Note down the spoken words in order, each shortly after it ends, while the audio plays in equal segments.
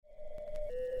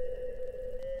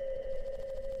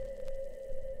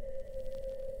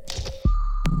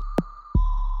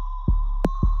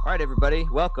right, everybody.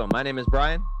 Welcome. My name is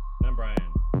Brian. And I'm Brian.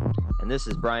 And this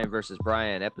is Brian versus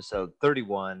Brian, episode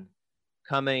 31,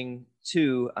 Coming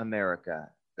to America.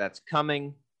 That's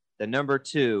coming, the number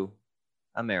 2,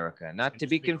 America. Not to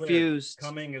be confused. Clear,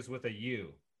 coming is with a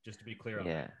U, just to be clear on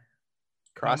that.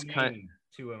 Coming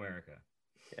to America.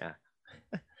 Yeah.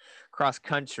 Cross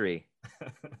country.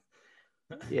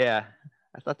 Yeah.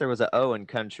 I thought there was an O in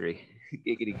country.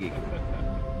 Giggity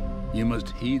giggity. You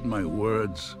must heed my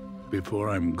words before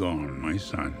I'm gone, my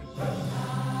son.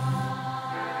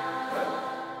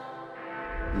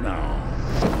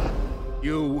 Now,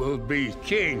 you will be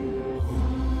king.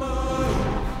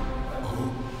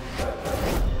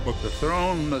 But the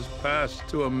throne must pass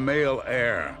to a male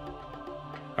heir.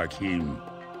 Hakim,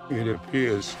 it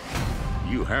appears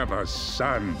you have a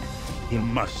son. He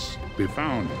must be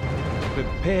found.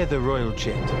 Prepare the royal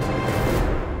jet.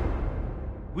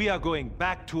 We are going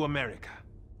back to America.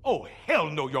 Oh, hell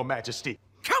no, Your Majesty.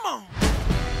 Come on!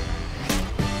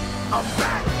 I'm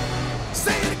back!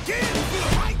 Say it again!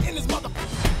 Feel right in this mother...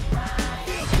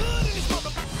 Feel good in this mother...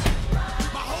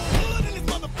 My whole hood in this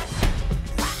mother...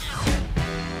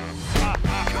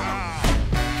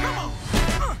 Come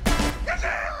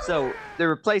on! So they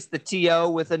replaced the TO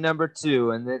with a number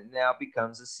 2, and it now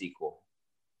becomes a sequel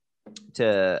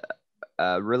to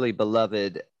a really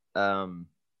beloved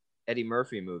Eddie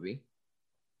Murphy movie.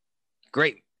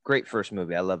 Great first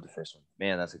movie. I love the first one.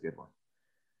 Man, that's a good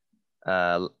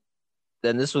one.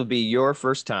 Then this will be your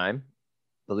first time.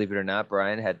 Believe it or not,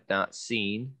 Brian had not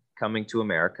seen Coming to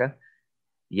America,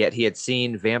 yet he had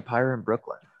seen Vampire in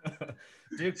Brooklyn.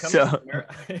 Dude, to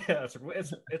America, yeah,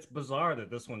 it's bizarre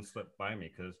that this one slipped by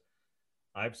me because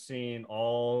I've seen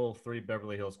all 3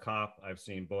 Beverly Hills Cop. I've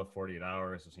seen both 48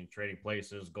 Hours. I've seen Trading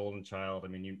Places, Golden Child. I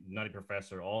mean, Nutty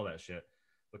Professor, all that shit.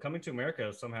 But Coming to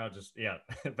America somehow just,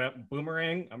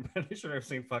 Boomerang. I'm pretty sure I've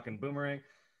seen fucking Boomerang.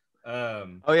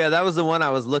 Oh yeah, that was the one I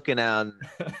was looking at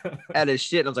his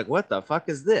shit. And I was like, what the fuck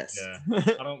is this? Yeah,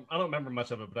 I don't remember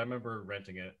much of it, but I remember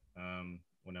renting it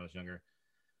when I was younger.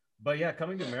 But yeah,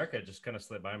 Coming to America just kind of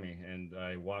slipped by me, and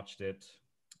I watched it.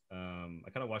 I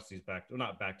kind of watched these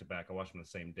not back to back. I watched them the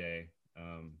same day,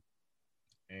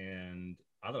 and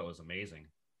I thought it was amazing.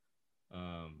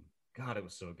 God, it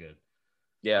was so good.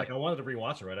 Yeah, like I wanted to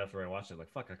rewatch it right after I watched it.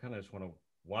 Like, fuck, I kind of just want to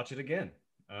watch it again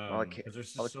because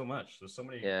there's just so much. There's so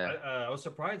many. Yeah. I was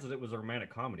surprised that it was a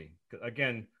romantic comedy.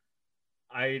 Again,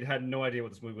 I had no idea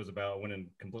what this movie was about. I went in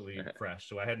completely fresh,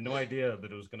 so I had no idea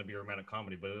that it was going to be a romantic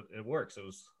comedy. But it works. It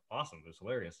was awesome. It was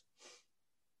hilarious.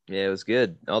 Yeah, it was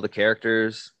good. All the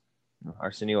characters,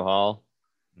 Arsenio Hall,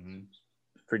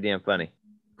 pretty damn funny.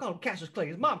 Call him Cassius Clay.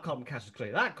 His mom called him Cassius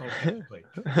Clay. I call him Cassius Clay.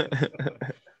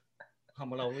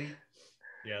 Humble Ali.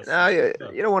 Yes. No, you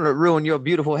don't want to ruin your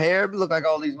beautiful hair. Look like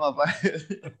all these motherfuckers.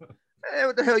 Hey,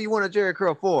 what the hell you want a Jerry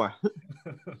curl for?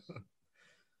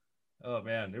 Oh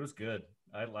man, it was good.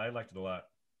 I liked it a lot.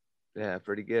 Yeah,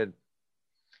 pretty good.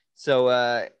 So,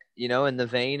 in the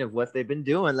vein of what they've been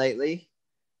doing lately,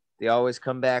 they always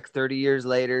come back 30 years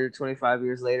later, 25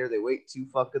 years later. They wait too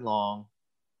fucking long,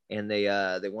 and they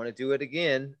want to do it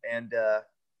again, and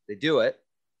they do it.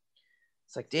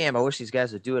 It's like, damn, I wish these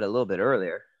guys would do it a little bit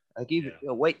earlier. Like, even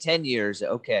wait 10 years,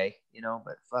 okay,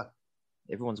 but fuck,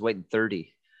 everyone's waiting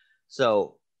 30.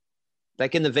 So,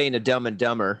 like in the vein of Dumb and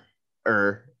Dumber,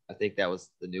 or I think that was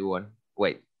the new one.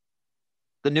 Wait,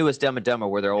 the newest Dumb and Dumber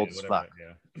where they're old as fuck.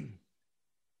 Yeah.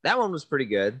 That one was pretty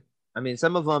good. I mean,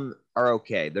 some of them are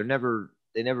okay. They never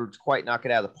quite knock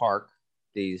it out of the park.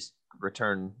 These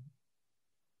return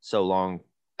so long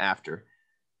after,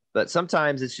 but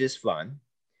sometimes it's just fun.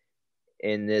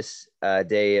 In this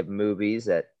day of movies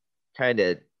that kind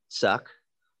of suck,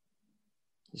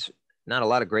 there's not a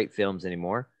lot of great films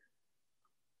anymore.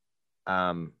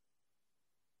 To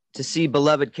see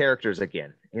beloved characters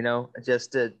again,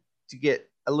 just to get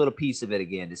a little piece of it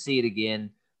again, to see it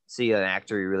again, see an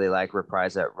actor you really like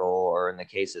reprise that role, or in the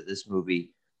case of this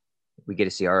movie, we get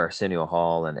to see Arsenio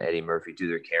Hall and Eddie Murphy do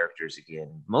their characters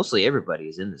again. Mostly everybody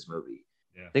is in this movie.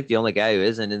 Yeah. I think the only guy who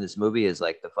isn't in this movie is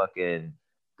like the fucking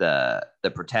the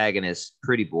protagonist,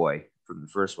 Pretty Boy from the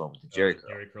first one with the Jerry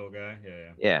Curl guy.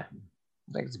 Yeah.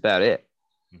 I think it's about it.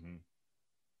 You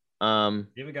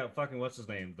even got fucking what's his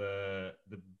name, the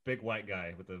big white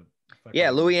guy with the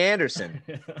Louis Anderson.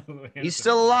 He's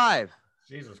still alive.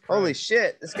 Jesus Christ. Holy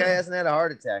shit, this guy hasn't had a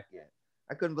heart attack yet.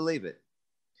 I couldn't believe it.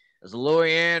 It's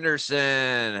Louis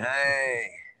Anderson.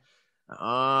 Hey,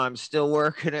 I'm still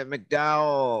working at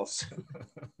McDowell's.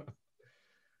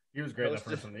 He was great in that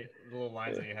first one. The little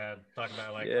lines that he had talking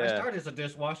about, like, I started as a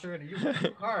dishwasher and you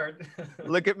worked hard.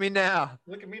 Look at me now.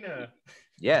 Look at me now.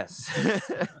 Yes.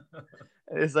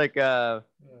 It's like,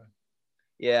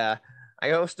 Yeah, I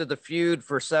hosted the feud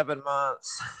for 7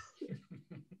 months.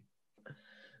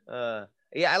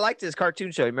 Yeah, I liked his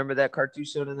cartoon show. Remember that cartoon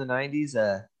show in the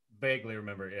 90s? Vaguely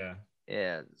remember, yeah.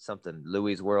 Yeah, something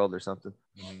Louie's World or something.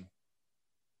 Mm-hmm.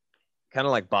 Kind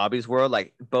of like Bobby's World.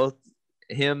 Like both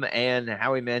him and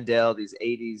Howie Mandel, these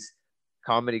 80s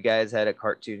comedy guys, had a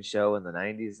cartoon show in the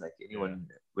 90s. Like anyone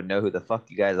would know who the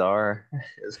fuck you guys are.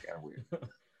 It was kind of weird.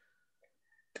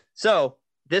 So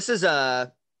this is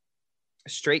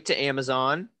straight to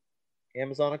Amazon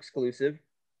exclusive,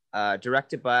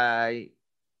 directed by,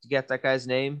 you get that guy's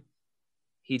name?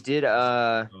 He did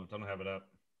don't have it up.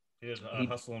 He did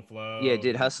Hustle and Flow. Yeah,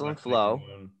 did Hustle and Flow.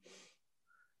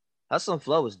 Hustle and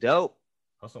Flow was dope.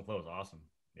 Hustle and Flow was awesome.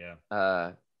 Yeah.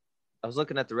 I was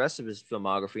looking at the rest of his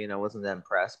filmography and I wasn't that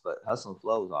impressed, but Hustle and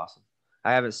Flow was awesome.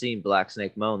 I haven't seen Black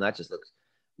Snake Moan. That just looks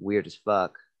weird as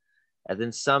fuck. And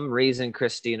then some reason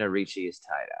Christina Ricci is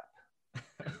tied up.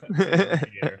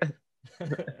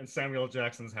 And Samuel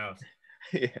Jackson's house.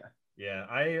 Yeah. Yeah,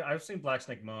 I've seen Black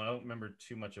Snake Moan. I don't remember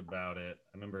too much about it.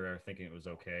 I remember thinking it was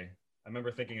okay. I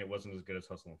remember thinking it wasn't as good as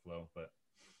Hustle and Flow, but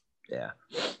yeah.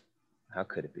 How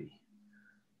could it be?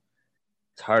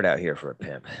 It's hard out here for a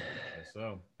pimp.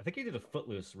 So I think he did a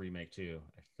Footloose remake too,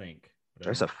 I think.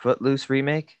 There's a Footloose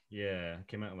remake? Yeah, it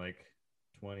came out in like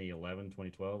 2011,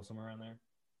 2012, somewhere around there.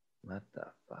 What the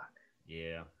fuck?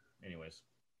 Yeah. Anyways.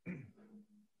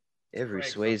 Every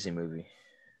Swayze movie.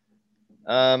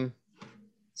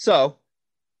 So,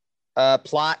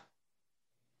 plot.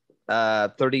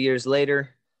 30 years later,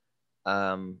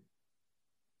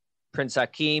 Prince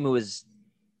Hakeem, who is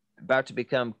about to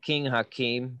become King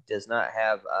Hakeem, does not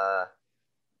have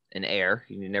an heir.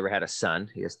 He never had a son.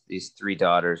 He has these 3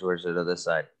 daughters. Where's it on this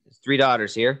side? There's 3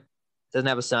 daughters here. Doesn't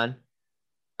have a son.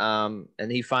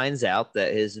 And he finds out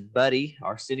that his buddy,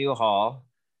 Arsenio Hall,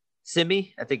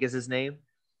 Simi, I think is his name,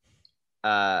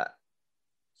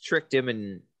 tricked him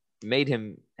and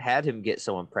had him get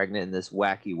someone pregnant in this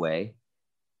wacky way.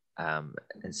 And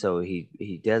so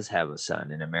he does have a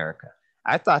son in America.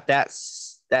 I thought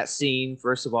that scene,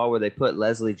 first of all, where they put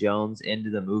Leslie Jones into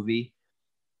the movie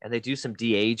and they do some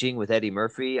de-aging with Eddie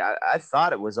Murphy, I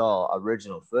thought it was all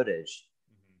original footage.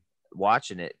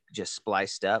 Watching it just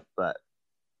spliced up, but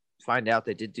find out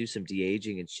they did do some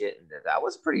de-aging and shit, and that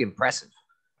was pretty impressive.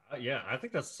 Yeah, I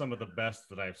think that's some of the best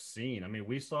that I've seen. I mean,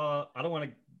 we saw, I don't want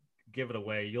to give it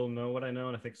away. You'll know what I know,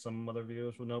 and I think some other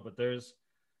viewers will know, but there's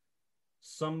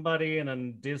somebody in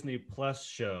a Disney Plus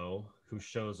show who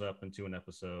shows up into an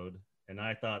episode, and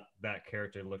I thought that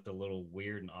character looked a little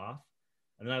weird and off.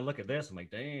 And then I look at this, I'm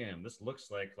like, damn, this looks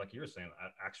like you were saying,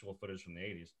 actual footage from the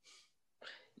 80s.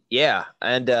 Yeah,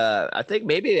 and I think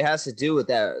maybe it has to do with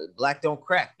that black don't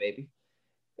crack, baby.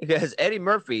 Because Eddie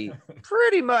Murphy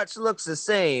pretty much looks the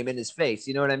same in his face.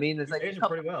 You know what I mean? It's like aging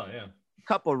pretty well, yeah. A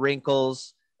couple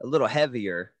wrinkles, a little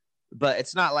heavier, but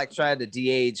it's not like trying to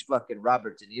de-age fucking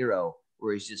Robert De Niro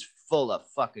where he's just full of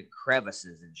fucking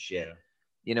crevices and shit. Yeah.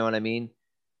 You know what I mean?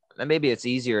 And maybe it's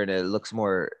easier and it looks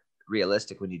more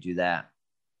realistic when you do that.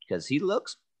 Because he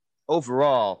looks,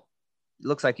 overall, it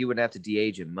looks like you wouldn't have to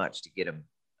de-age him much to get him,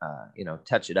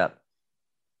 touch it up.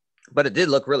 But it did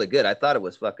look really good. I thought it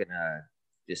was fucking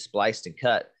just spliced and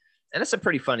cut. And it's a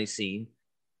pretty funny scene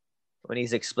when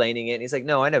he's explaining it. And he's like,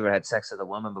 no, I never had sex with a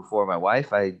woman before my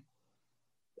wife. I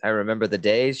remember the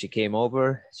days she came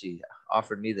over. She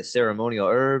offered me the ceremonial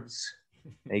herbs.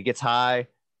 And he gets high.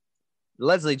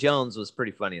 Leslie Jones was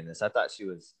pretty funny in this. I thought she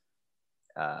was,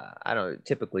 I don't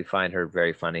typically find her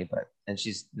very funny, and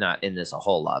she's not in this a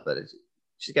whole lot, but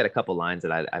she's got a couple lines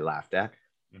that I laughed at.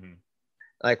 Mm-hmm.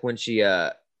 Like when she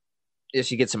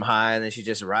gets him high and then she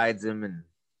just rides him and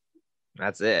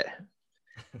that's it.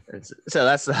 So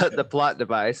that's the plot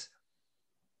device.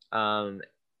 So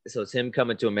it's him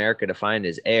coming to America to find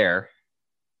his heir.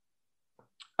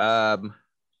 Yeah.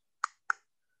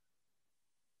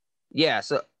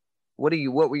 So what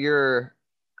were your,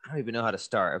 I don't even know how to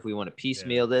start. If we want to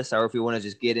piecemeal this or if we want to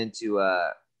just get into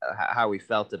how we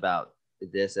felt about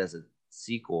this as a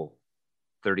sequel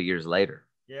 30 years later.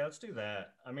 Yeah, let's do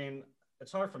that. I mean,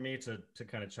 it's hard for me to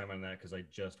kind of chime on that because I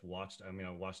just watched. I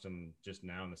watched them just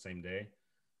now in the same day,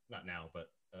 not now,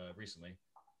 but recently.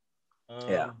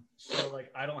 So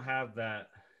like, I don't have that,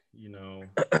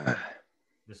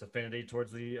 this affinity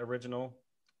towards the original.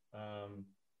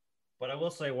 But I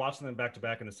will say, watching them back to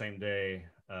back in the same day,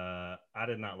 I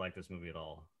did not like this movie at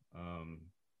all. I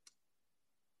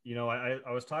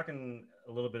was talking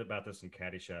a little bit about this in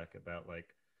Caddyshack about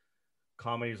like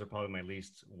comedies are probably my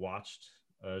least watched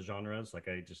genres. Like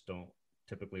I just don't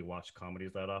typically watch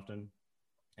comedies that often.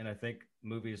 And I think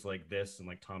movies like this and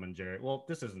like Tom and Jerry, well,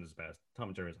 this isn't as bad. Tom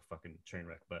and Jerry is a fucking train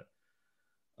wreck, but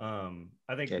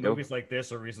I think Okay, movies like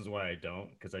this are reasons why I don't,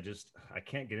 because I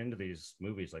can't get into these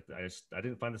movies. Like I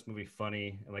didn't find this movie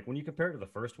funny, and like when you compare it to the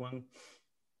first one,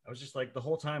 I was just like the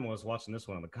whole time I was watching this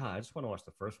one, I'm like, God, I just want to watch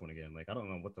the first one again. Like I don't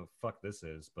know what the fuck this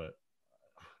is, but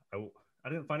I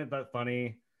didn't find it that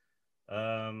funny.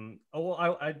 Oh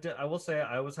well, I will say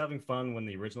I was having fun when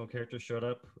the original characters showed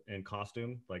up in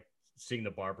costume. Like seeing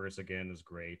the barbers again is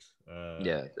great.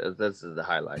 Yeah, that's the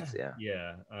highlights. Yeah.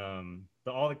 Yeah.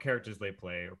 All the characters they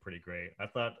play are pretty great. I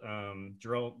thought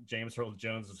James Earl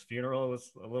Jones's funeral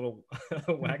was a little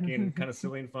wacky and kind of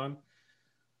silly and fun.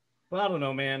 But I don't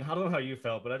know, man. I don't know how you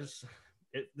felt, but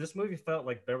this movie felt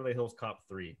like Beverly Hills Cop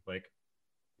 3. Like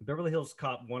Beverly Hills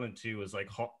Cop 1 and 2 is like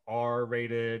R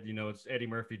rated. You know, it's Eddie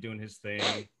Murphy doing his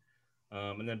thing.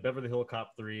 And then Beverly Hills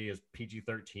Cop 3 is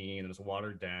PG-13 and it's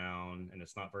watered down and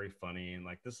it's not very funny. And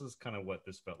like, this is kind of what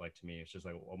this felt like to me. It's just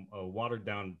like a watered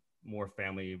down, more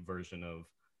family version of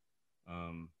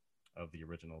the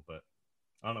original. But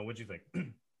I don't know. What'd you think?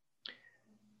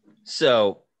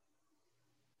 So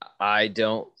I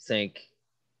don't think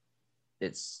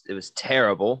it was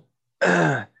terrible.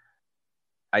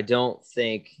 I don't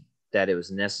think that it was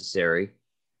necessary,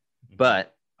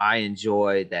 but I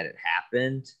enjoyed that it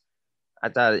happened. I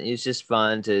thought it was just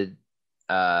fun to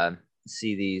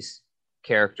see these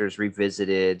characters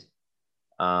revisited.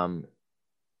 That's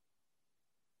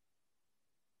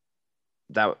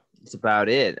about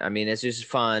it. I mean, it's just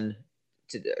fun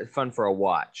for a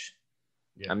watch.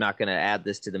 Yeah. I'm not going to add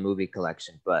this to the movie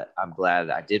collection, but I'm glad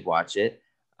I did watch it.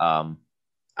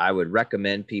 I would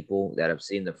recommend people that have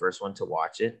seen the first one to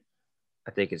watch it.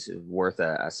 I think it's worth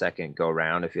a second go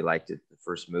around if you liked the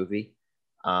first movie.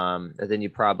 And then you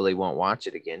probably won't watch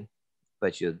it again,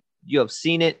 but you have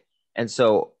seen it. And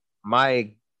so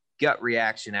my gut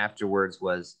reaction afterwards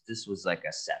was this was like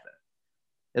a 7.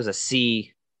 It was a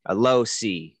C, a low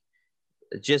C,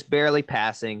 just barely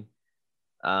passing.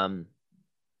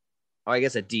 I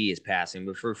guess a D is passing,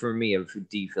 but for me, a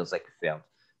D feels like a failed.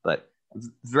 But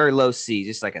very low C,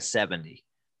 just like a 70.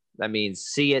 That means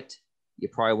see it. You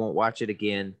probably won't watch it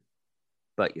again,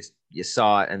 but you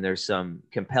saw it, and there's some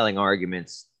compelling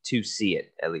arguments to see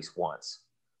it at least once,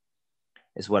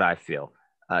 is what I feel.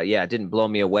 Yeah, it didn't blow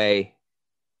me away.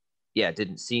 Yeah, it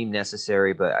didn't seem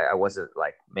necessary, but I wasn't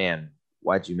like, man,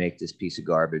 why'd you make this piece of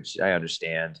garbage? I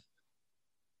understand.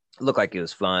 It looked like it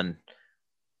was fun.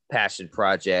 Passion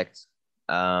project.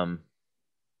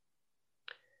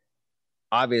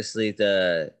 Obviously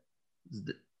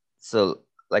so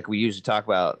like we usually talk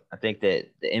about, I think that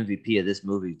the MVP of this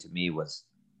movie to me was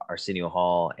Arsenio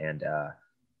Hall and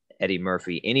Eddie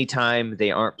Murphy. Anytime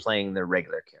they aren't playing their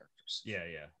regular characters. Yeah,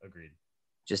 agreed.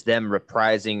 Just them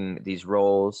reprising these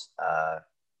roles.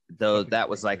 Though that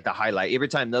was like the highlight. Every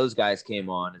time those guys came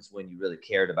on is when you really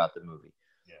cared about the movie.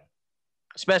 Yeah.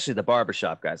 Especially the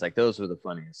barbershop guys. Like those were the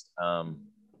funniest. I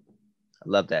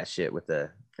love that shit with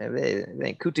the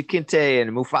Kunta Kinte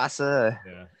and Mufasa.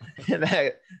 Yeah. And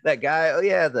that guy. Oh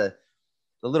yeah, the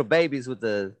little babies with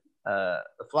the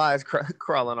flies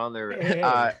crawling on their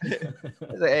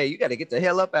hey, you got to get the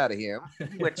hell up out of here.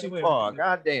 You went too far.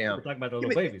 God damn. We're talking about the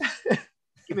little babies.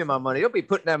 Give me my money. You'll be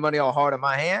putting that money all hard in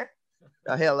my hand.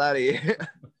 The hell out of here.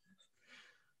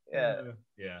 Yeah.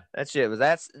 That shit was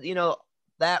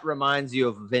that reminds you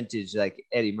of vintage like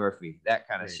Eddie Murphy. That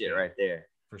kind of shit right there.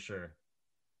 For sure.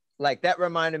 Like that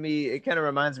reminded me, it kind of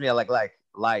reminds me of like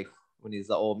Life when he's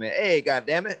the old man. Hey, God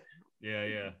damn it.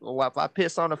 Yeah. Well, if I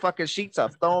piss on the fucking sheets, I'll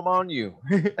throw them on you.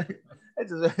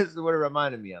 This is what it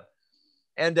reminded me of.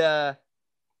 And the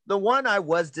one I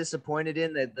was disappointed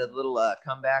in, the little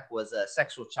comeback, was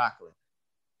Sexual Chocolate.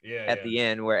 Yeah. At the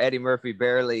end, where Eddie Murphy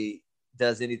barely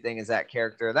does anything as that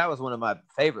character. That was one of my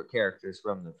favorite characters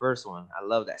from the first one. I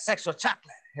love that. Sexual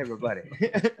Chocolate, everybody.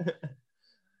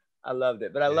 I loved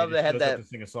it. But I love they had that to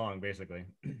sing a song, basically.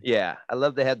 Yeah. I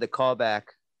love they had the callback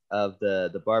of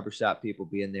the barbershop people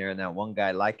being there and that one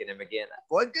guy liking him again.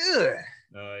 Boy, good.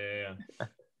 Oh, yeah.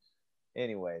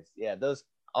 Anyways, yeah,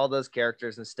 all those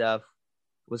characters and stuff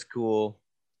was cool.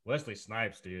 Wesley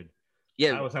Snipes, dude.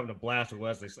 Yeah, I was having a blast with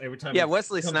Wesley every time. Yeah,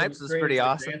 Wesley Snipes was pretty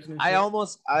awesome. I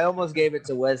almost gave it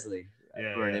to Wesley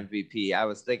for an MVP. I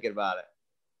was thinking about it.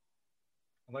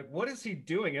 I'm like, what is he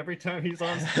doing every time he's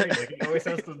on screen? Like he always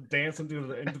has to dance into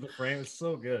the frame. It's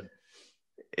so good.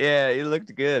 Yeah, he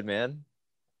looked good, man.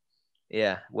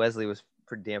 Yeah, Wesley was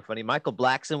pretty damn funny. Michael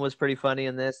Blackson was pretty funny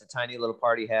in this. The tiny little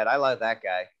part he had. I like that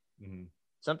guy. Mm-hmm.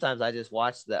 Sometimes I just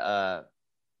watch the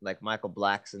like Michael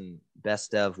Blackson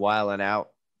best of Wildin'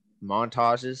 Out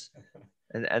montages,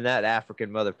 and that African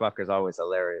motherfucker is always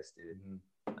hilarious, dude.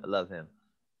 Mm-hmm. I love him.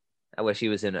 I wish he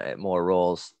was in more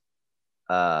roles.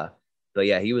 But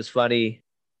yeah, he was funny.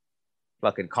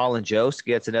 Fucking Colin Jost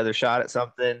gets another shot at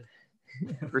something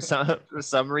for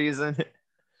some reason.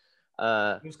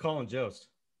 Who's Colin Jost?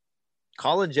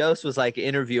 Colin Jost was like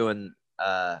interviewing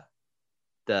the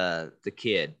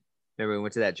kid. Remember we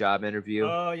went to that job interview?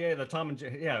 Oh yeah, the Tom and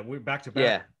Jerry. Yeah, we're back to back.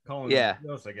 Yeah. Colin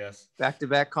Jost, I guess. Back to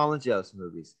back Colin Jost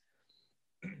movies.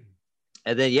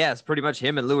 And then yeah, it's pretty much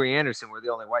him and Louis Anderson were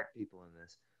the only white people in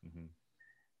this.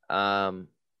 Mm-hmm.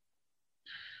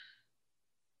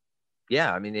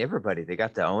 Yeah, I mean everybody. They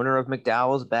got the owner of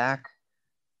McDowell's back.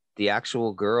 The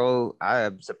actual girl. I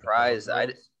am surprised.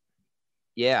 I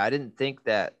didn't think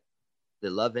that the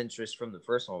love interest from the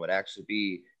first one would actually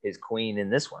be his queen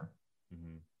in this one.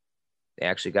 Mm-hmm. They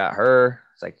actually got her.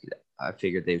 It's like I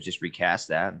figured they would just recast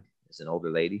that as an older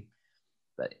lady,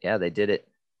 but yeah, they did it.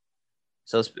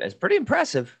 So it's pretty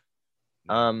impressive.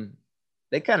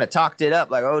 They kind of talked it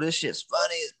up like, "Oh, this shit's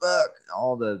funny as fuck."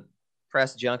 All the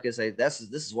press junkets say this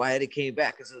is why Eddie came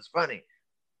back because it was funny.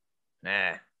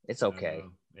 Nah, it's okay.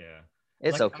 Yeah,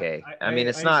 it's like, okay. I mean,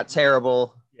 it's not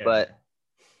terrible, yeah. but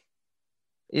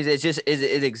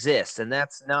it exists, and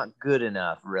that's not good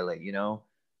enough, really. You know,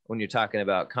 when you're talking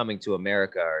about coming to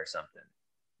America or something.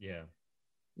 Yeah.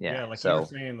 Like so, you were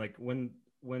saying, like when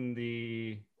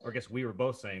or I guess we were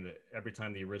both saying that every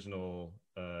time the original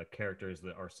characters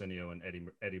that Arsenio and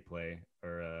Eddie play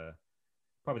are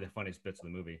probably the funniest bits of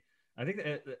the movie. I think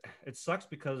that it sucks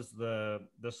because the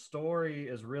story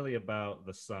is really about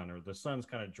the son, or the son's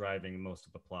kind of driving most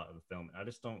of the plot of the film. I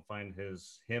just don't find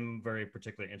him very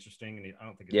particularly interesting, and I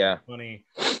don't think it's very funny.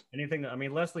 Anything that, I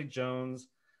mean, Leslie Jones,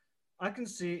 I can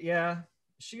see,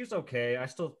 she's okay. I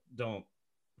still don't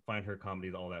find her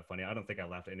comedy all that funny. I don't think I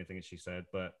laughed at anything that she said,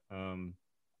 but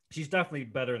she's definitely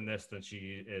better in this than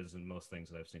she is in most things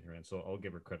that I've seen her in. So I'll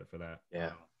give her credit for that.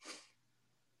 Yeah.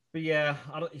 But yeah,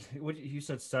 you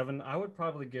said 7. I would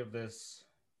probably give this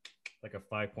like a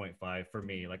 5.5 for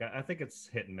me. Like I think it's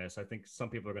hit and miss. I think some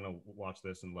people are gonna watch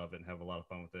this and love it and have a lot of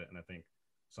fun with it, and I think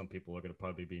some people are gonna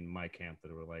probably be in my camp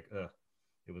that were like, ugh,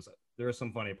 there are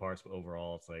some funny parts, but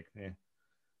overall it's like, eh.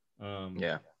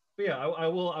 Yeah. But yeah, I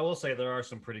will say there are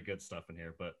some pretty good stuff in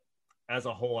here, but as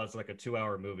a whole, as like a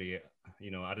 2-hour movie,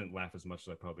 you know, I didn't laugh as much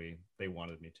as they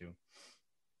wanted me to.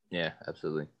 Yeah,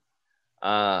 absolutely.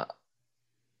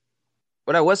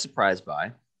 What I was surprised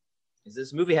by is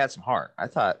this movie had some heart. I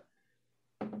thought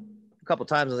a couple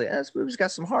times I was like, this movie's got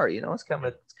some heart. You know, it's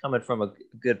coming from a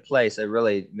good place. It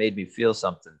really made me feel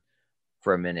something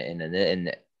for a minute.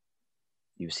 And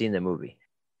you've seen the movie.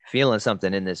 Feeling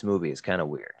something in this movie is kind of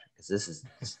weird because this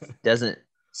doesn't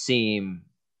seem,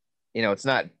 you know, it's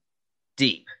not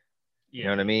deep. You know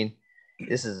what I mean?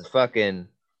 This is fucking.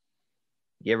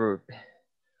 If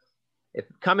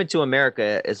Coming to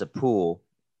America is a pool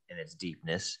in its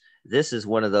deepness, this is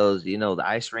one of those, you know, the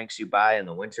ice rinks you buy in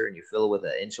the winter and you fill it with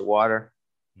an inch of water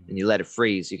and you let it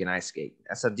freeze so you can ice skate.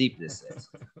 That's how deep this is.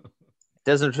 It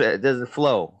doesn't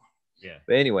flow. Yeah.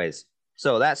 But anyways,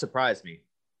 so that surprised me.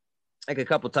 Like a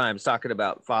couple times talking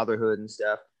about fatherhood and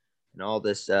stuff and all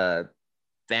this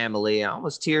family. I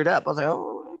almost teared up. I was like,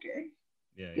 oh, okay.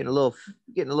 Yeah. Getting a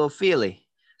little feely.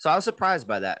 So I was surprised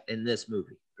by that in this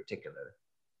movie particularly.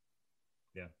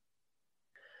 Yeah.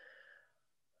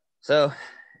 So,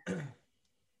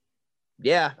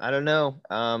 yeah, I don't know.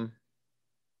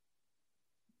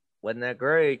 Wasn't that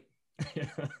great?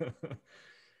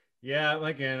 Yeah,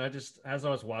 again, as I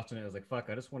was watching it, I was like, fuck,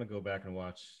 I just want to go back and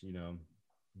watch, you know,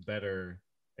 better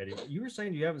Eddie. You were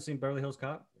saying you haven't seen Beverly Hills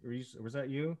Cop? Or was that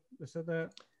you that said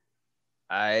that?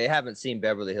 I haven't seen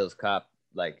Beverly Hills Cop,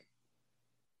 like,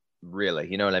 really.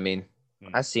 You know what I mean?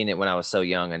 I seen it when I was so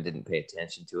young and didn't pay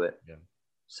attention to it. Yeah.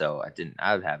 So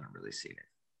I haven't really seen it.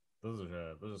 Those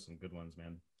are some good ones,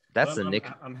 man. That's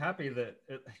I'm happy that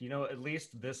you know, at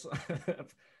least this,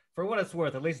 for what it's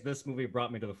worth, at least this movie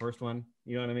brought me to the first one.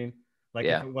 You know what I mean? Like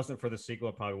if it wasn't for the sequel,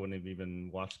 I probably wouldn't have even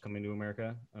watched Coming to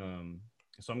America.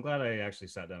 So I'm glad I actually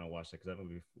sat down and watched it because that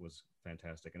movie was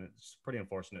fantastic, and it's pretty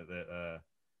unfortunate that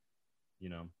you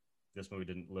know, this movie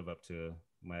didn't live up to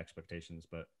my expectations,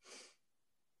 but.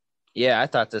 Yeah, I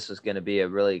thought this was going to be a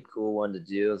really cool one to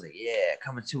do. I was like, yeah,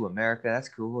 Coming to America. That's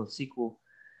cool. A sequel.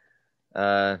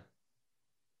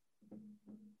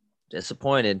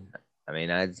 Disappointed. I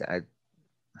mean, I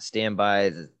stand by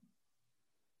the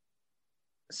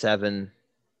 70,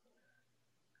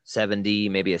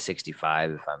 maybe a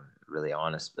 65 if I'm really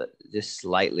honest, but just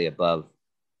slightly above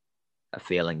a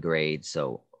failing grade.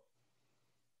 So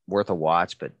worth a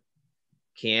watch, but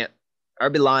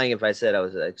I'd be lying if I said I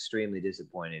was extremely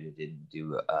disappointed it didn't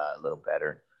do a little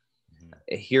better.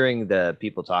 Mm-hmm. Hearing the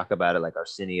people talk about it, like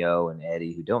Arsenio and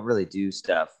Eddie, who don't really do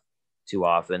stuff too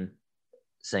often,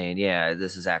 saying, "Yeah,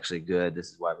 this is actually good.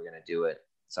 This is why we're gonna do it."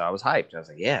 So I was hyped. I was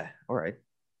like, "Yeah, all right,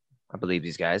 I believe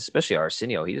these guys, especially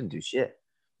Arsenio. He didn't do shit."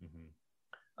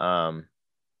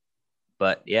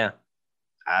 But yeah,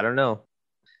 I don't know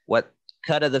what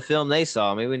cut of the film they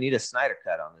saw. Maybe we need a Snyder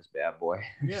cut on this bad boy.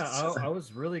 Yeah, I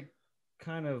was really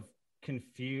kind of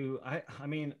confused. I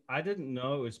mean, I didn't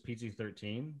know it was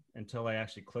PG-13 until I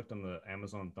actually clicked on the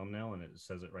Amazon thumbnail and it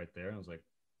says it right there. I was like,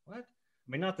 what? I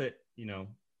mean, not that,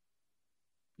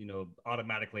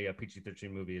 automatically a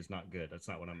PG-13 movie is not good. That's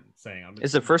not what I'm saying.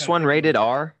 Is the first one rated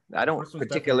R? I don't first one's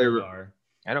definitely rated particularly R.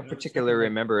 I don't particularly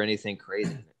remember anything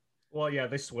crazy. Well, yeah,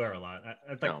 they swear a lot.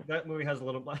 I think No. that movie has a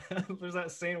little. There's that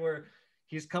scene where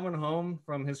he's coming home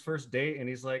from his first date and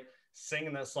he's like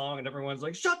singing that song, and everyone's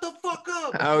like, "Shut the fuck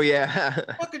up!" Oh yeah,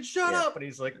 Fucking shut Yeah. up! And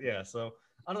he's like, "Yeah." So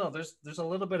I don't know. There's a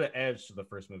little bit of edge to the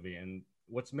first movie, and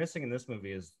what's missing in this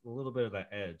movie is a little bit of that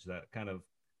edge, that kind of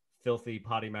filthy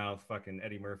potty mouth, fucking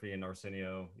Eddie Murphy and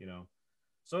Arsenio.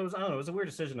 So I don't know. It was a weird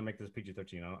decision to make this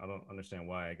PG-13. I don't understand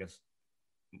why. I guess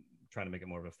trying to make it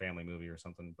more of a family movie or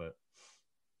something, but.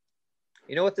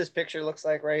 You know what this picture looks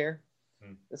like right here?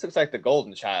 Hmm. This looks like the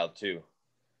Golden Child too.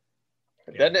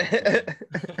 Yeah, Doesn't it?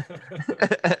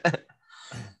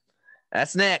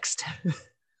 That's next.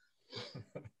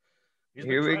 He's been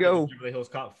Here we trying to go. do Beverly Hills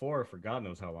Cop 4 for God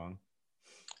knows how long.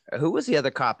 Who was the other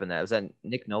cop in that? Was that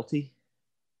Nick Nolte?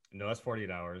 No, that's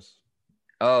 48 Hours.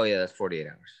 Oh yeah, that's 48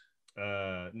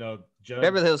 Hours. No, Judge.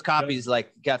 Beverly Hills Cop is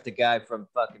like got the guy from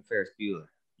fucking Ferris Bueller.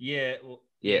 Yeah, well,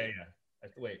 Yeah. yeah.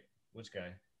 Wait, which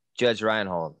guy? Judge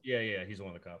Reinhold. Yeah, he's one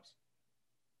of the cops.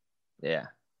 Yeah.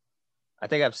 I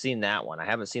think I've seen that one. I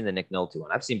haven't seen the Nick Nolte one.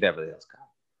 I've seen Beverly Hills Cop.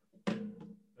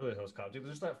 Beverly Hills Cop, dude.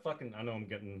 There's that fucking. I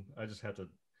just have to.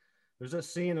 There's that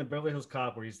scene in Beverly Hills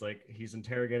Cop where he's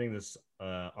interrogating this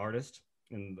artist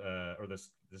or this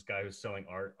guy who's selling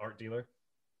art dealer,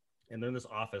 and they're in this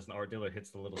office, and the art dealer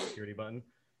hits the little security button,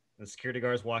 and the security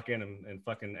guards walk in and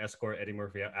fucking escort Eddie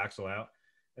Murphy Axel out.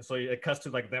 And so it cuts to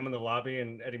like them in the lobby,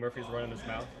 and Eddie Murphy's running his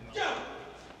mouth.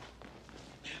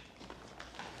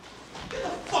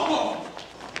 Fuck off!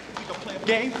 You gonna play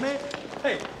games, man?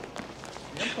 Hey,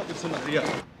 I'm fucking somebody else.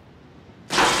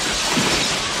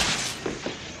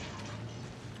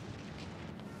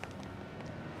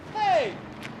 Hey!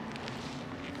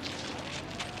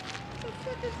 What the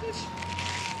fuck is this?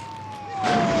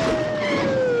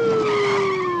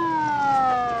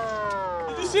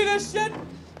 Did you see this shit?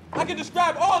 I can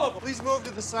describe all of them. Please move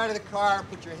to the side of the car and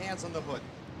put your hands on the hood.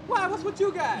 Why? What's with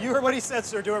you guys? You heard what he said,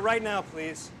 sir. Do it right now,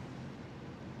 please.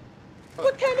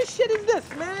 What kind of shit is this,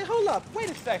 man? Hold up. Wait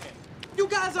a second. You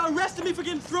guys are arresting me for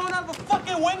getting thrown out of a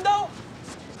fucking window?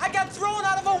 I got thrown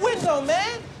out of a window,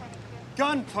 man.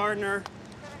 Gun, partner.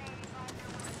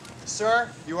 Sir,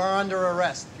 you are under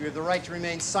arrest. You have the right to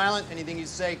remain silent. Anything you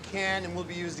say can and will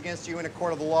be used against you in a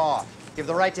court of the law. You have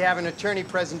the right to have an attorney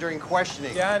present during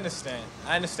questioning. Yeah, I understand.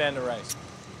 I understand the right.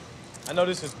 I know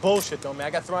this is bullshit, though, man. I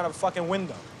got thrown out of a fucking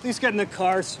window. Please get in the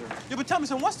car, sir. Yeah, but tell me,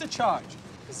 son, what's the charge?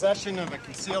 Possession of a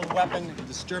concealed weapon and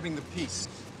disturbing the peace.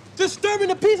 Disturbing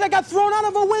the peace. I got thrown out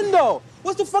of a window.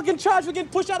 What's the fucking charge for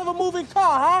getting pushed out of a moving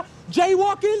car, huh?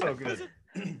 Jaywalking? So good.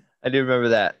 I do remember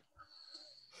that.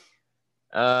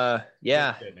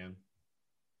 Yeah. Good shit, man.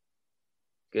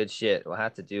 Good shit. We'll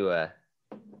have to do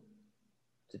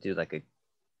like a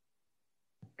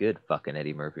good fucking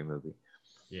Eddie Murphy movie.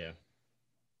 Yeah.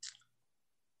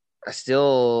 I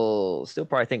still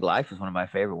probably think Life is one of my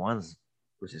favorite ones,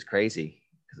 which is crazy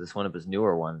because it's one of his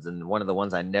newer ones and one of the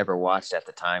ones I never watched at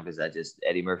the time because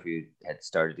Eddie Murphy had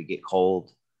started to get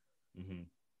cold. Mm-hmm.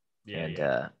 Yeah.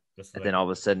 And Just then all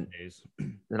of a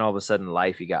sudden,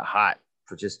 Life, he got hot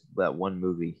for just that one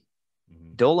movie.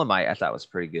 Mm-hmm. Dolomite, I thought was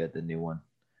pretty good, the new one.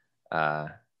 Oh,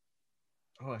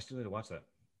 I still need to watch that.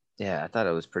 Yeah, I thought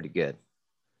it was pretty good.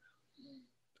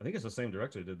 I think it's the same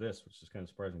director who did this, which is kind of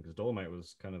surprising because Dolomite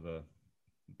was kind of a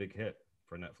big hit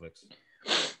for Netflix.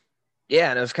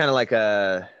 Yeah, and it was kind of like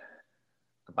a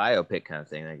biopic kind of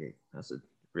thing. Like that's a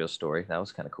real story. That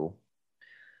was kind of cool.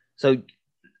 So,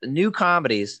 new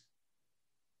comedies,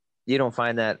 you don't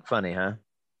find that funny, huh?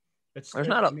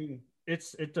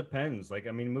 It depends. Like,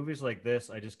 I mean, movies like this,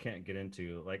 I just can't get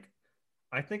into. Like,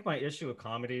 I think my issue with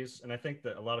comedies, and I think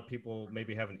that a lot of people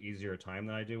maybe have an easier time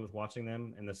than I do with watching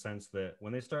them in the sense that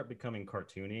when they start becoming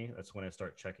cartoony, that's when I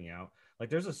start checking out. Like,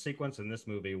 there's a sequence in this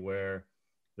movie where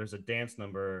there's a dance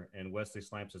number and Wesley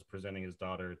Snipes is presenting his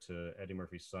daughter to Eddie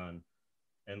Murphy's son.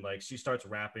 And like she starts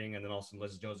rapping, and then all of a sudden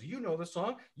Leslie Jones, you know the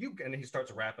song, and he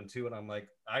starts rapping too. And I'm like,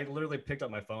 I literally picked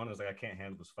up my phone. And I was like, I can't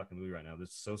handle this fucking movie right now. This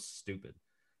is so stupid.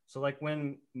 So like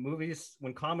when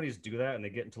comedies do that and they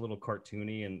get into a little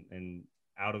cartoony and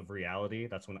out of reality,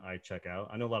 that's when I check out.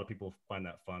 I know a lot of people find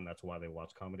that fun. That's why they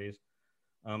watch comedies.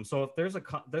 So if there's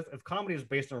if comedy is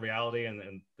based on reality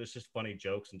and there's just funny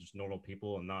jokes and just normal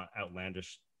people and not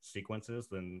outlandish sequences,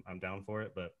 then I'm down for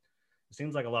it. But it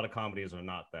seems like a lot of comedies are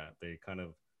not that. They kind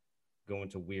of go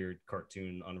into weird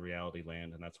cartoon unreality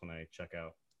land, and that's when I check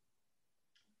out.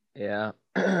 Yeah,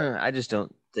 I just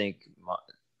don't think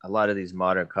a lot of these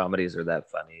modern comedies are that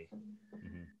funny.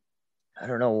 I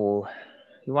don't know.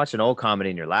 You watch an old comedy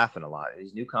and you're laughing a lot.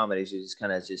 These new comedies are just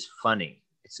kind of just funny.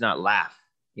 It's not laugh.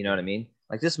 You know what I mean?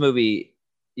 Like this movie,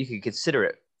 you could consider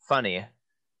it funny,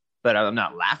 but I'm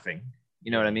not laughing.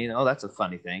 You know what I mean? Oh, that's a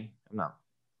funny thing.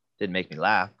 Didn't make me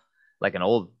laugh like an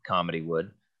old comedy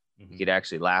would. You could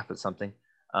actually laugh at something.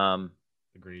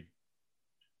 Agreed.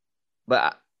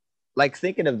 But like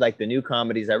thinking of like the new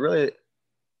comedies, I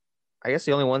guess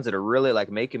the only ones that are really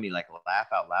like making me like laugh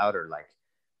out loud are like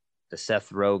the Seth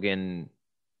Rogen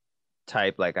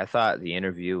type. Like I thought The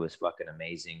Interview was fucking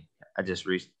amazing. I just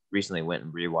recently went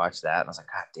and rewatched that, and I was like,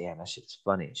 God damn, that shit's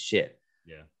funny as shit.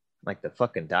 Yeah. Like the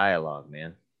fucking dialogue,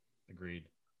 man. Agreed.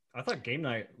 I thought Game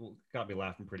Night got me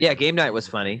laughing pretty. Yeah, good. Game Night was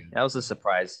funny. That was a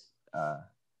surprise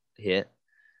hit.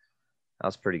 That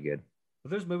was pretty good.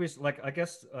 But there's movies like, I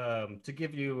guess, to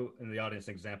give you in the audience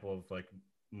an example of like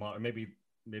maybe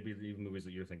even movies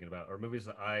that you're thinking about, or movies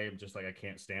that I just like I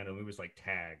can't stand, or movies like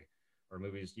Tag, or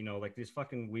movies, you know, like these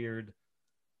fucking weird,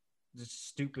 just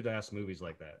stupid ass movies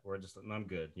like that, where just I'm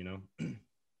good, you know.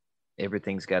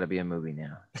 Everything's got to be a movie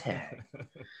now. Tag,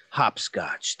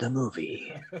 Hopscotch, the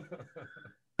movie,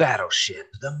 Battleship,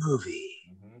 the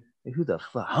movie. Who the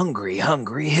fuck? Hungry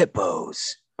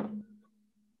Hippos.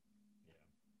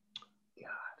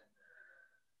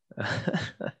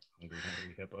 Hungry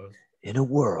Hippos. In a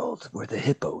world where the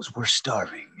hippos were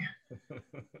starving,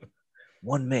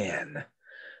 one man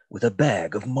with a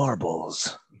bag of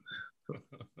marbles.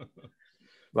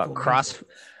 About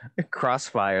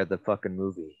Crossfire, the fucking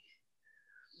movie.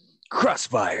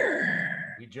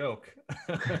 Crossfire. We joke.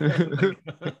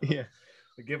 Yeah.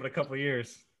 We give it a couple of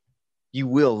years. You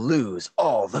will lose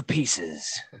all the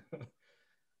pieces.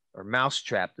 Or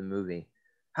Mousetrap, the movie.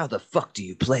 How the fuck do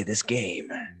you play this game?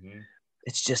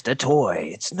 It's just a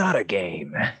toy. It's not a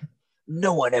game.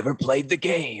 No one ever played the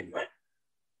game.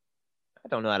 I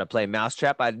don't know how to play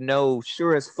Mousetrap. I know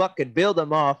sure as fuck could build a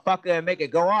motherfucker and make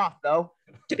it go off, though.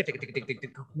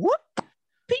 Whoop.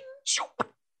 Ping.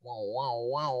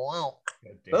 Wow.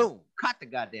 Boom. Caught the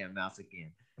goddamn mouse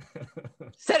again.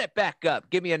 Set it back up.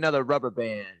 Give me another rubber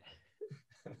band.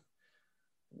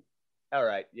 All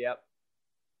right. Yep.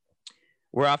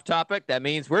 We're off topic. That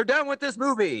means we're done with this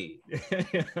movie.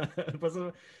 It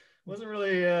wasn't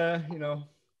really, you know.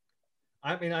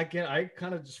 I mean, I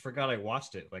kind of just forgot I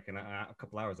watched it like a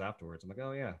couple hours afterwards. I'm like,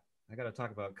 oh yeah, I got to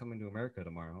talk about Coming to America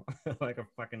tomorrow. Like I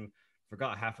fucking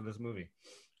forgot half of this movie.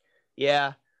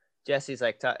 Yeah, Jesse's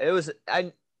like, it was.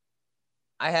 I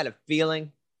had a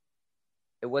feeling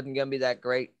it wasn't gonna be that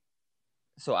great,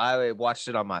 so I watched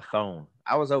it on my phone.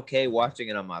 I was okay watching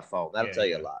it on my phone. That'll tell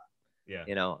you a lot. Yeah.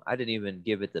 You know, I didn't even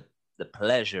give it the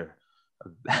pleasure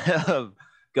of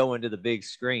going to the big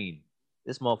screen.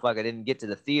 This motherfucker didn't get to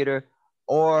the theater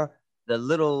or the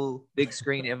little big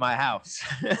screen in my house.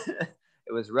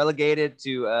 It was relegated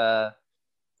to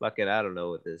fucking, I don't know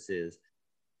what this is.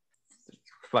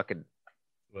 Fucking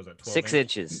was it 12 6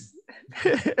 inches.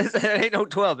 It ain't no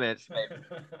 12 inch, baby.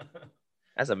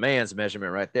 That's a man's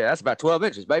measurement right there. That's about 12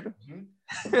 inches, baby.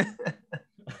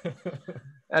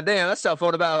 God damn, that cell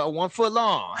phone about 1 foot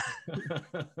long.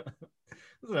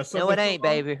 No, it ain't,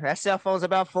 baby. That cell phone's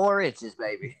about 4 inches,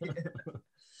 baby.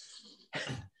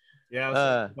 Yeah, it was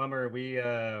a bummer.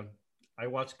 I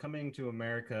watched Coming to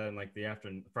America in like the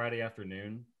Friday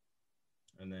afternoon,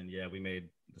 and then we made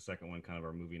the second one kind of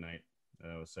our movie night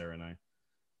with Sarah and I.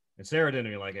 And Sarah didn't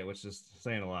really like it, which is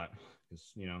saying a lot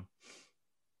because you know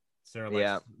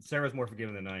Sarah's more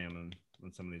forgiving than I am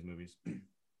in some of these movies.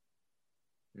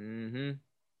 Mm-hmm.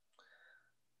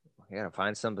 I gotta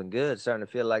find something good. Starting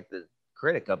to feel like the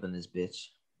critic up in this bitch.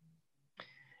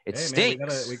 It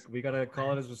stinks. Man, we gotta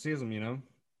call it as we see them, you know.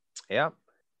 Yeah.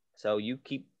 So you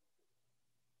keep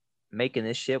making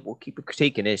this shit. We'll keep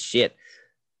critiquing this shit.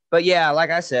 But yeah, like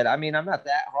I said, I mean, I'm not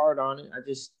that hard on it.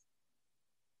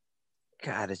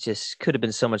 God, it just could have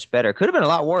been so much better. Could have been a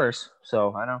lot worse.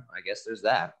 So I guess there's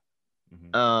that.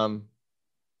 Mm-hmm.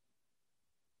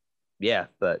 Yeah,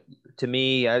 but to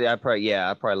me, I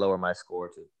probably lower my score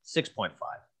to 6.5.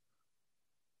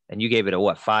 And you gave it a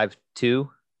what, 5.2? Is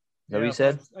that what you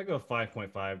said? I go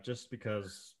 5.5 just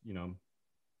because, you know,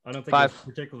 I don't think it was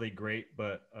particularly great,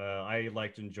 but I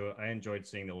enjoyed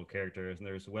seeing the old characters, and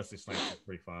there's Wesley Snipes was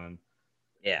pretty fun.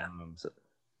 Yeah. So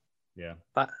yeah.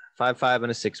 5.5 and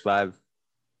a 6.5,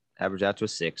 average out to a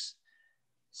 6.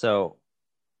 So,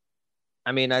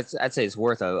 I mean, I'd say it's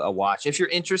worth a watch. If you're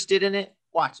interested in it,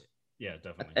 watch it. Yeah,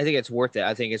 definitely. I think it's worth it.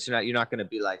 I think you're not going to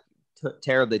be like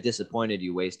terribly disappointed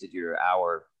you wasted your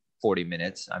hour, 40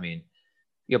 minutes. I mean,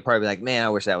 you'll probably be like, man, I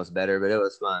wish that was better, but it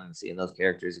was fun seeing those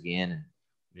characters again. And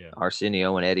yeah.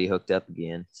 Arsenio and Eddie hooked up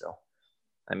again. So,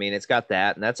 I mean, it's got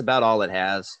that, and that's about all it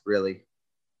has, really.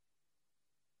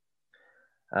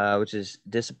 Which is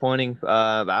disappointing.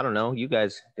 I don't know. You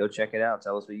guys go check it out.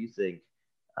 Tell us what you think.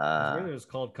 Really, it's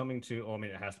called Coming to. Oh, I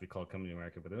mean, it has to be called Coming to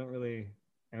America, but they don't really.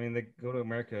 I mean, they go to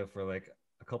America for like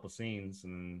a couple scenes,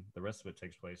 and the rest of it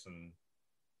takes place in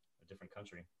a different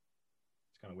country.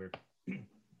 It's kind of weird.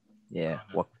 Yeah.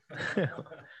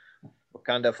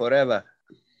 Wakanda forever.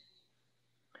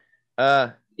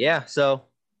 Yeah. So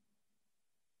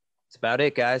that's about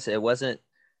it, guys. It wasn't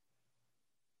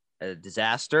a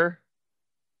disaster.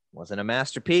 Wasn't a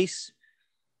masterpiece,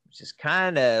 which is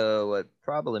kind of what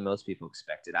probably most people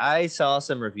expected. I saw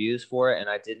some reviews for it, and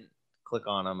I didn't click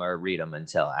on them or read them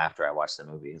until after I watched the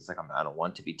movie. It's like I don't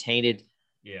want to be tainted.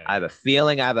 Yeah. I have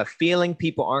a feeling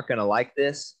people aren't going to like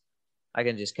this. I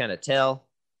can just kind of tell.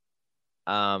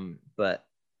 But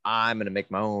I'm going to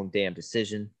make my own damn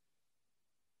decision.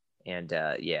 And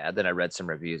yeah, then I read some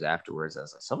reviews afterwards. I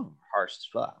was like, some of them are harsh as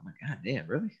fuck. I'm like, God damn,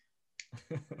 really?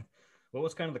 What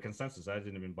was kind of the consensus? I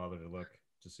didn't even bother to look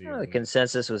to see. The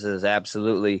consensus was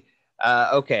absolutely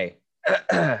okay.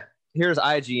 Here's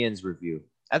IGN's review.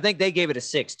 I think they gave it a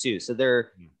 6 too, so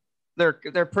they're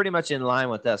pretty much in line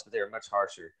with us, but they were much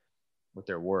harsher with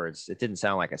their words. It didn't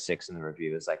sound like a 6 in the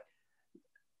review. It's like,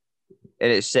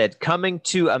 and it said "Coming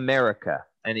to America,"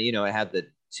 and it had the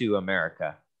 "to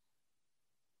America."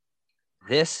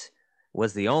 This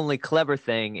was the only clever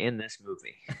thing in this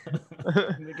movie.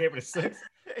 They gave it a 6.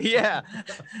 Yeah.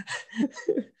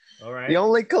 All right. The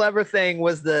only clever thing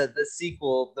was the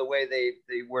sequel, the way they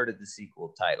worded the sequel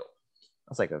title. I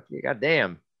was like, okay, God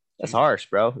damn, that's harsh,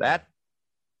 bro. That I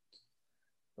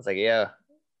was like, yeah.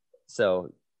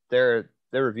 So their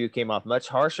review came off much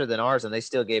harsher than ours, and they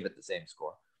still gave it the same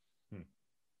score.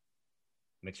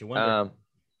 Makes you wonder.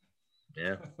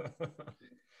 Yeah.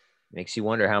 Makes you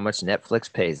wonder how much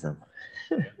Netflix pays them.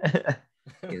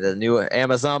 The new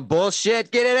Amazon bullshit.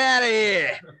 Get it out of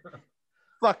here.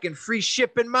 Fucking free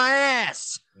shipping my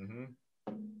ass. Mm-hmm.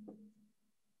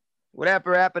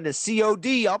 Whatever happened to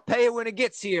COD? I'll pay it when it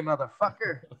gets here,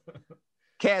 motherfucker.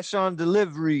 Cash on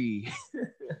delivery.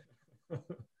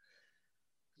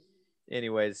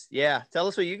 Anyways, yeah. Tell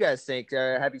us what you guys think.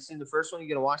 Have you seen the first one? You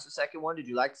gonna watch the second one? Did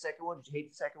you like the second one? Did you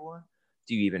hate the second one?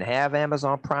 Do you even have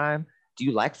Amazon Prime? Do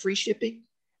you like free shipping?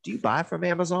 Do you buy from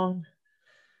Amazon?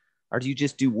 Or do you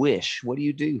just do Wish? What do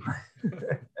you do?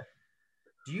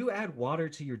 Do you add water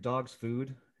to your dog's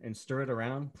food and stir it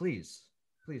around? Please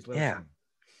let us know.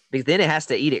 Because then it has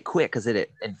to eat it quick because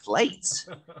it inflates.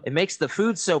 It makes the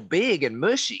food so big and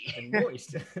mushy. And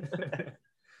moist.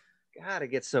 God, it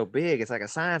gets so big. It's like a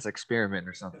science experiment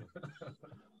or something.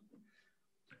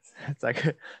 It's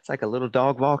like a little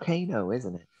dog volcano,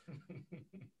 isn't it?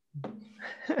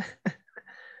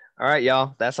 All right,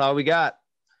 y'all. That's all we got.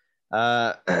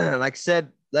 Like I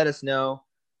said, let us know.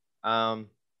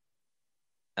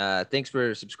 Thanks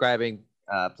for subscribing.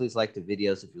 Please like the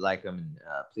videos if you like them, and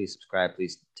please subscribe.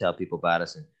 Please tell people about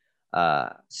us.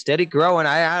 And steady growing.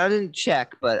 I didn't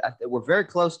check, but we're very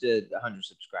close to 100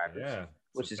 subscribers. Yeah,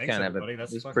 which is thanks, kind everybody. of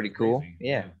That's pretty cool. crazy.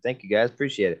 Yeah, thank you guys.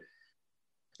 Appreciate it.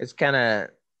 It's kind of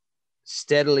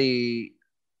steadily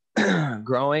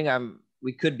growing.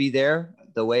 We could be there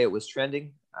the way it was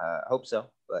trending. I hope so.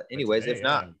 But anyways, today,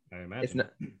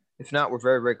 if not, we're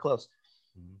very, very close.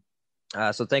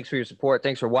 Mm-hmm. So thanks for your support.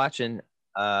 Thanks for watching.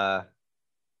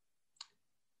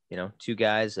 Two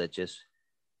guys that just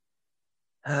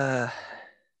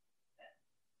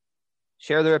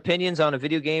share their opinions on a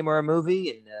video game or a movie,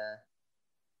 and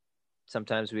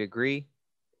sometimes we agree.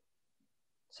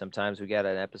 Sometimes we got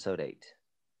an episode 8.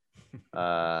 Wouldn't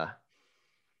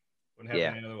happen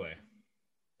yeah. any other way.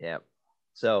 Yeah.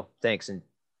 So thanks, and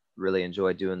really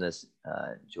enjoy doing this.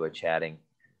 Enjoy chatting.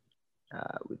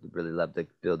 We'd really love to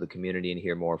build the community and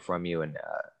hear more from you, and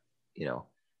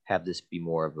have this be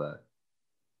more of a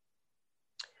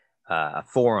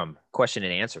forum, question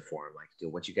and answer forum, like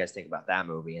what you guys think about that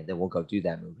movie, and then we'll go do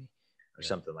that movie or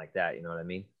something like that. You know what I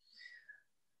mean?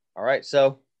 All right.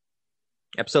 So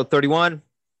episode 31.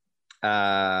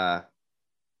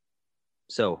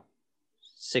 So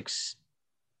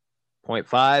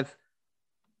 6.5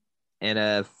 and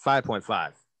a 5.5.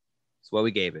 That's what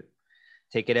we gave it.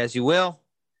 Take it as you will.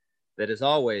 But as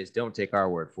always, don't take our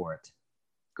word for it.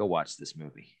 go watch this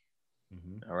movie.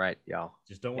 All right, y'all.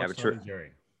 Just don't watch Tom and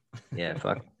Jerry. Yeah,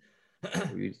 fuck.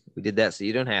 we did that so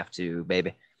you don't have to,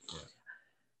 baby. Yeah.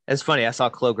 It's funny. I saw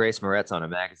Chloe Grace Moretz on a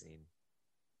magazine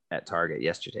at Target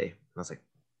yesterday. I was like,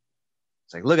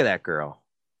 look at that girl.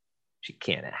 She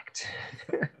can't act.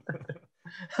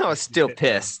 I was still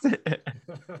pissed.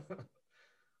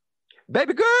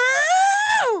 Baby girl.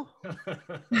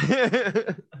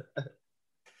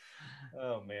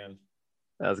 Oh man,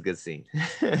 that was a good scene.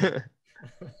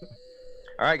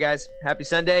 All right, guys. Happy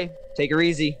Sunday. Take her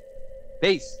easy.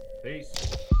 Peace.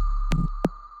 Peace.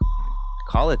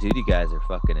 Call of Duty guys are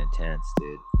fucking intense,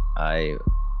 dude. I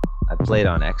played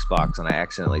on Xbox and I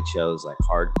accidentally chose like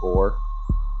hardcore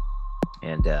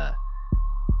and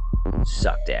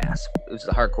sucked ass. It was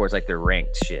the hardcore, it's like their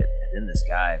ranked shit. And then this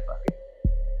guy fucking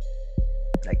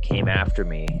like came after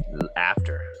me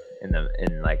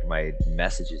in like my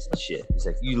messages and shit. He's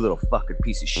like, you little fucking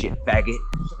piece of shit faggot.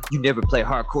 You never play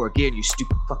hardcore again, you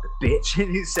stupid fucking bitch.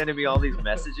 And he's sending me all these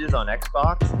messages on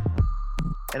Xbox.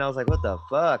 And I was like, what the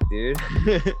fuck, dude?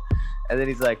 And then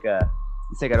he's like, I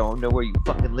don't know where you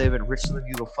fucking live in Richland,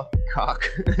 you little fucking cock.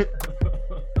 I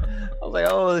was like,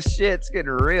 oh shit, it's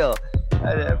getting real.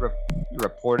 I had to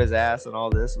report his ass and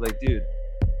all this. I'm like, dude,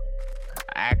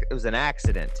 it was an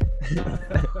accident.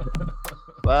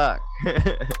 Fuck.